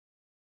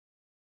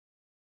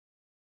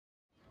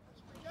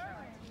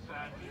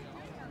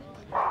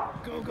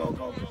go,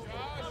 go.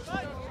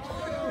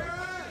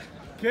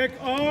 Kick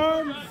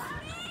arms.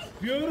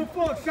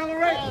 Beautiful.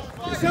 Accelerate.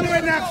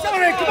 Accelerate now.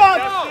 Accelerate. Come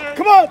on.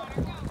 Come on.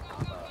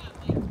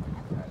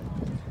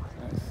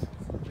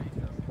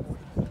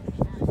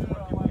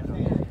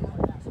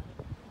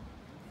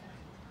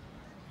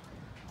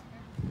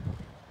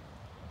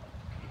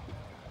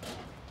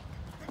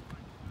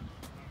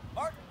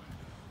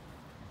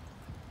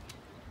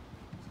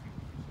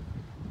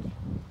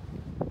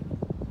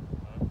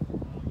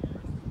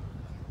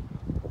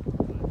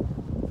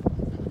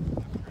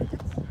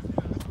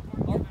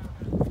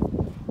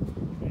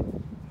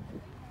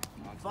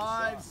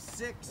 Five,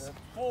 6,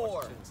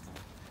 4. So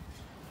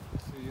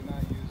you're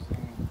not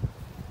using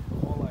the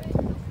whole idea is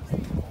the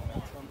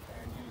momentum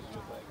and use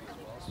your leg as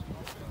well. So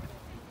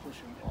you're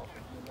pushing off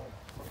of your leg.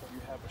 If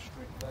you have a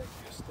straight leg,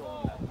 you're still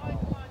on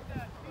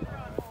that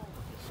power.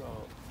 So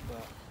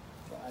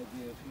the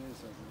idea here is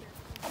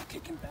I'm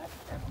kicking back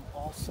and I'm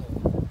also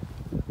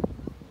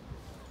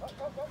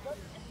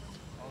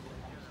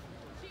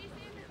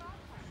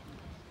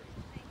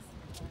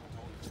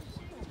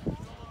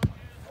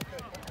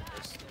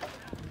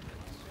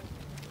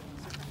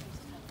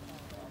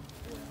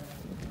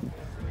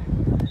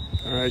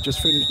All right,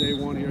 just finished day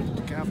one here at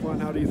the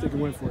Decathlon. How do you think it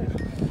went for you?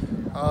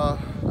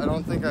 I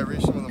don't think I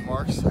reached some of the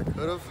marks I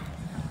could have,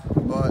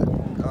 but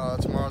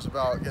tomorrow's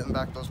about getting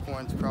back those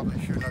points, probably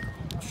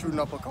shooting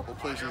up a couple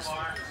places.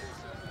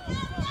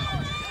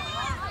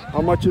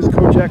 How much has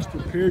Coach X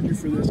prepared you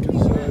for this?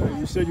 Because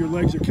you said your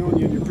legs are killing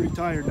you and you're pretty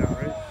tired now,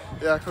 right?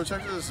 Yeah, Coach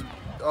X is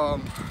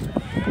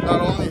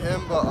not only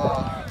him,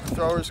 but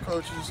throwers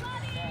coaches,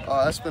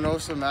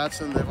 Espinosa,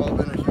 Madsen, they've all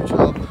been a huge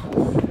help.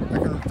 I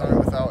couldn't have done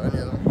it without any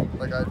of them.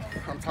 Like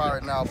I'm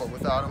tired now, but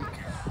without him,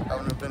 I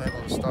wouldn't have been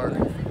able to start.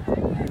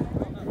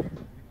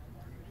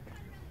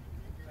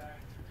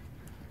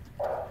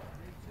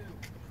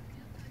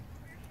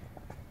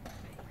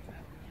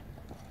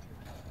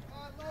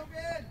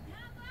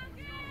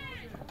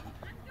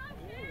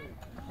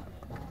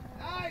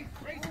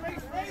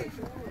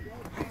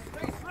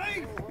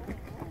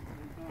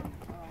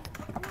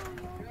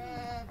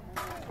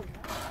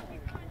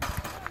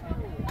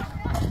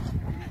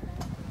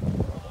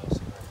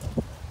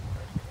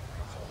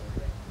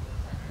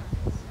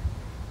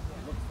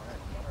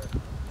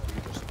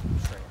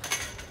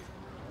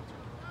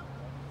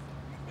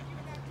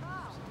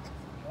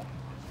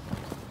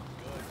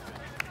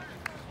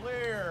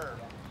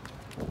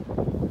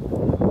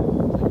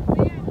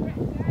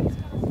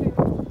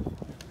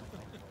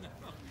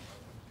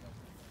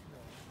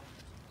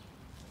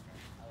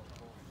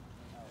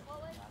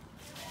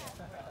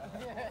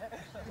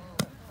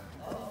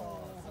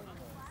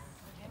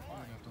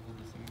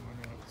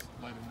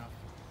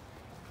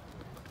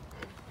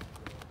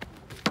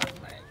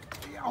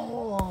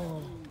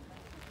 Oh.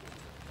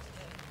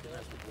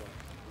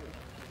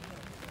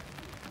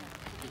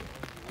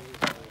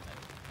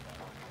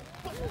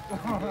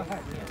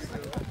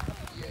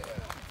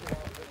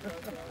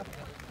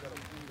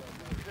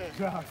 Good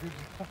job.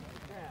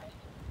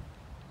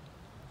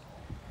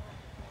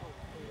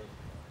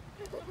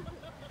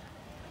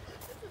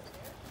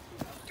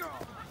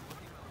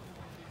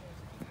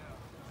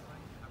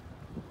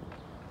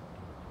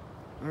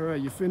 All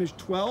right, you finished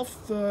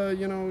 12th.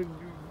 You know,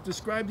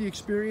 describe the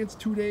experience,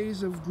 2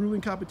 days of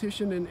grueling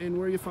competition, and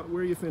where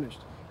you finished.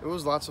 It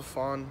was lots of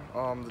fun.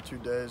 The 2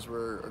 days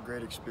were a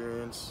great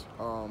experience.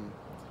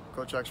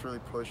 Coach X really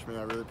pushed me.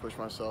 I really pushed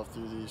myself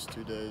through these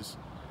 2 days.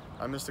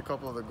 I missed a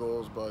couple of the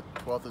goals, but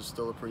 12th is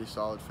still a pretty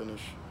solid finish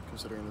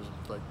considering there's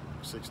like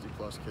 60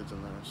 plus kids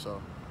in there,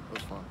 so it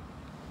was fun.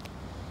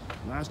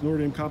 Last Notre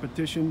Dame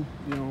competition,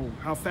 you know,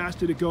 how fast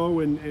did it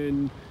go, and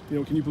you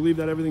know, can you believe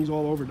that everything's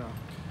all over now?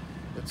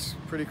 It's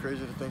pretty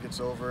crazy to think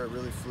it's over. It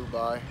really flew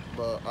by,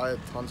 but I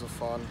had tons of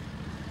fun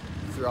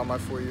throughout my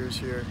 4 years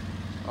here.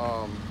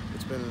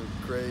 It's been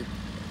great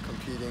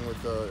competing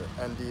with the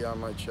ND on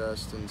my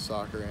chest in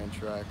soccer and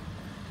track.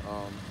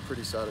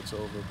 Pretty sad it's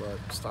over, but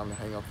it's time to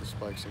hang up the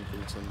spikes and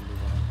cleats and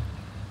move on.